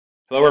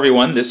Hello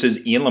everyone, this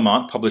is Ian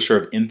Lamont, publisher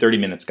of In 30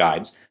 Minutes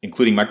Guides,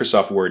 including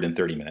Microsoft Word in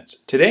 30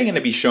 minutes. Today I'm going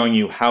to be showing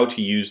you how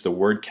to use the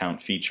word count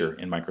feature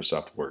in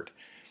Microsoft Word.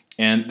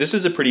 And this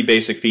is a pretty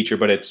basic feature,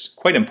 but it's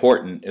quite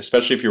important,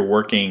 especially if you're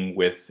working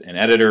with an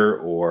editor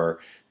or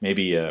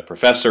maybe a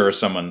professor or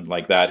someone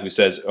like that who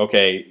says,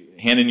 okay,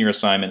 hand in your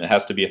assignment, it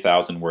has to be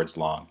 1,000 words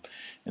long.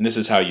 And this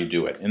is how you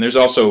do it. And there's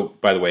also,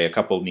 by the way, a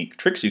couple of neat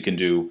tricks you can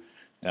do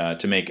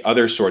to make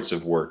other sorts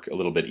of work a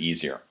little bit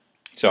easier.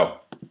 So,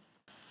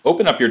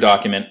 open up your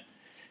document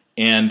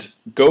and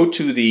go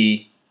to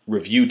the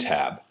Review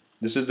tab.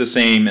 This is the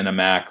same in a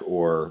Mac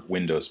or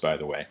Windows, by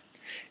the way.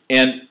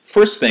 And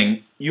first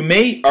thing, you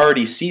may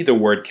already see the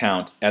word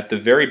count at the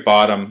very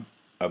bottom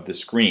of the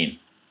screen.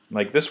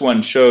 Like this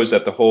one shows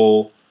that the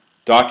whole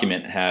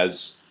document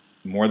has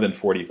more than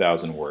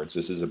 40,000 words.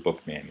 This is a book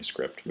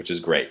manuscript, which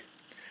is great.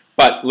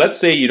 But let's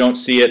say you don't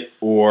see it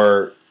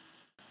or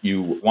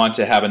you want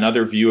to have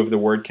another view of the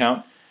word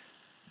count.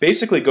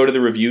 Basically go to the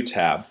Review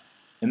tab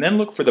and then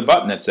look for the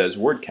button that says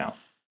Word Count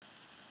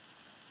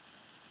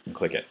and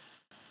click it.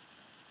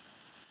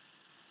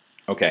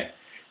 Okay,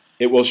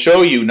 it will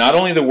show you not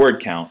only the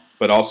word count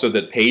but also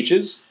the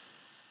pages,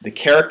 the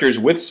characters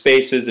with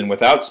spaces and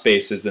without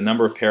spaces, the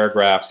number of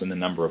paragraphs and the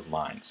number of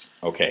lines.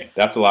 Okay,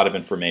 that's a lot of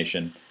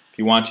information. If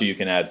you want to, you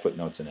can add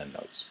footnotes and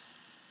endnotes.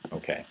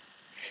 Okay.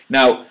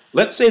 Now,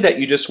 let's say that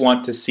you just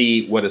want to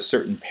see what a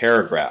certain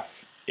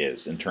paragraph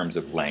is in terms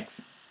of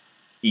length.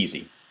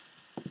 Easy.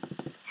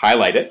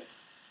 Highlight it.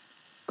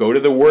 Go to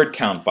the word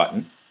count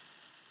button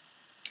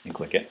and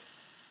click it,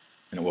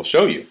 and it will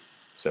show you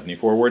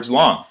 74 words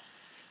long.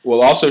 It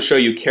will also show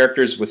you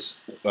characters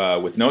with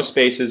no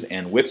spaces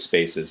and with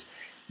spaces.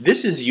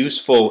 This is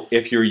useful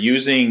if you're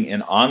using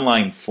an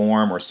online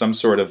form or some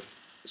sort of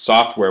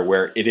software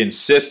where it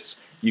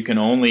insists you can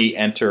only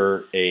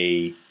enter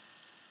a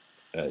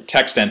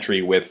text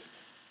entry with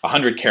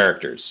 100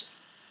 characters,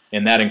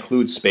 and that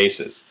includes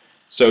spaces.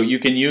 So you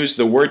can use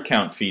the word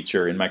count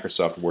feature in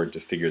Microsoft Word to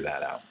figure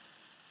that out.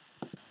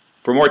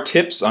 For more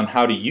tips on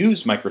how to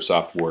use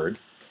Microsoft Word,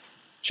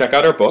 check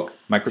out our book,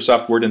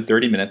 Microsoft Word in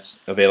 30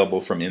 Minutes,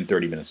 available from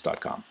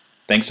in30minutes.com.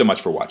 Thanks so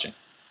much for watching.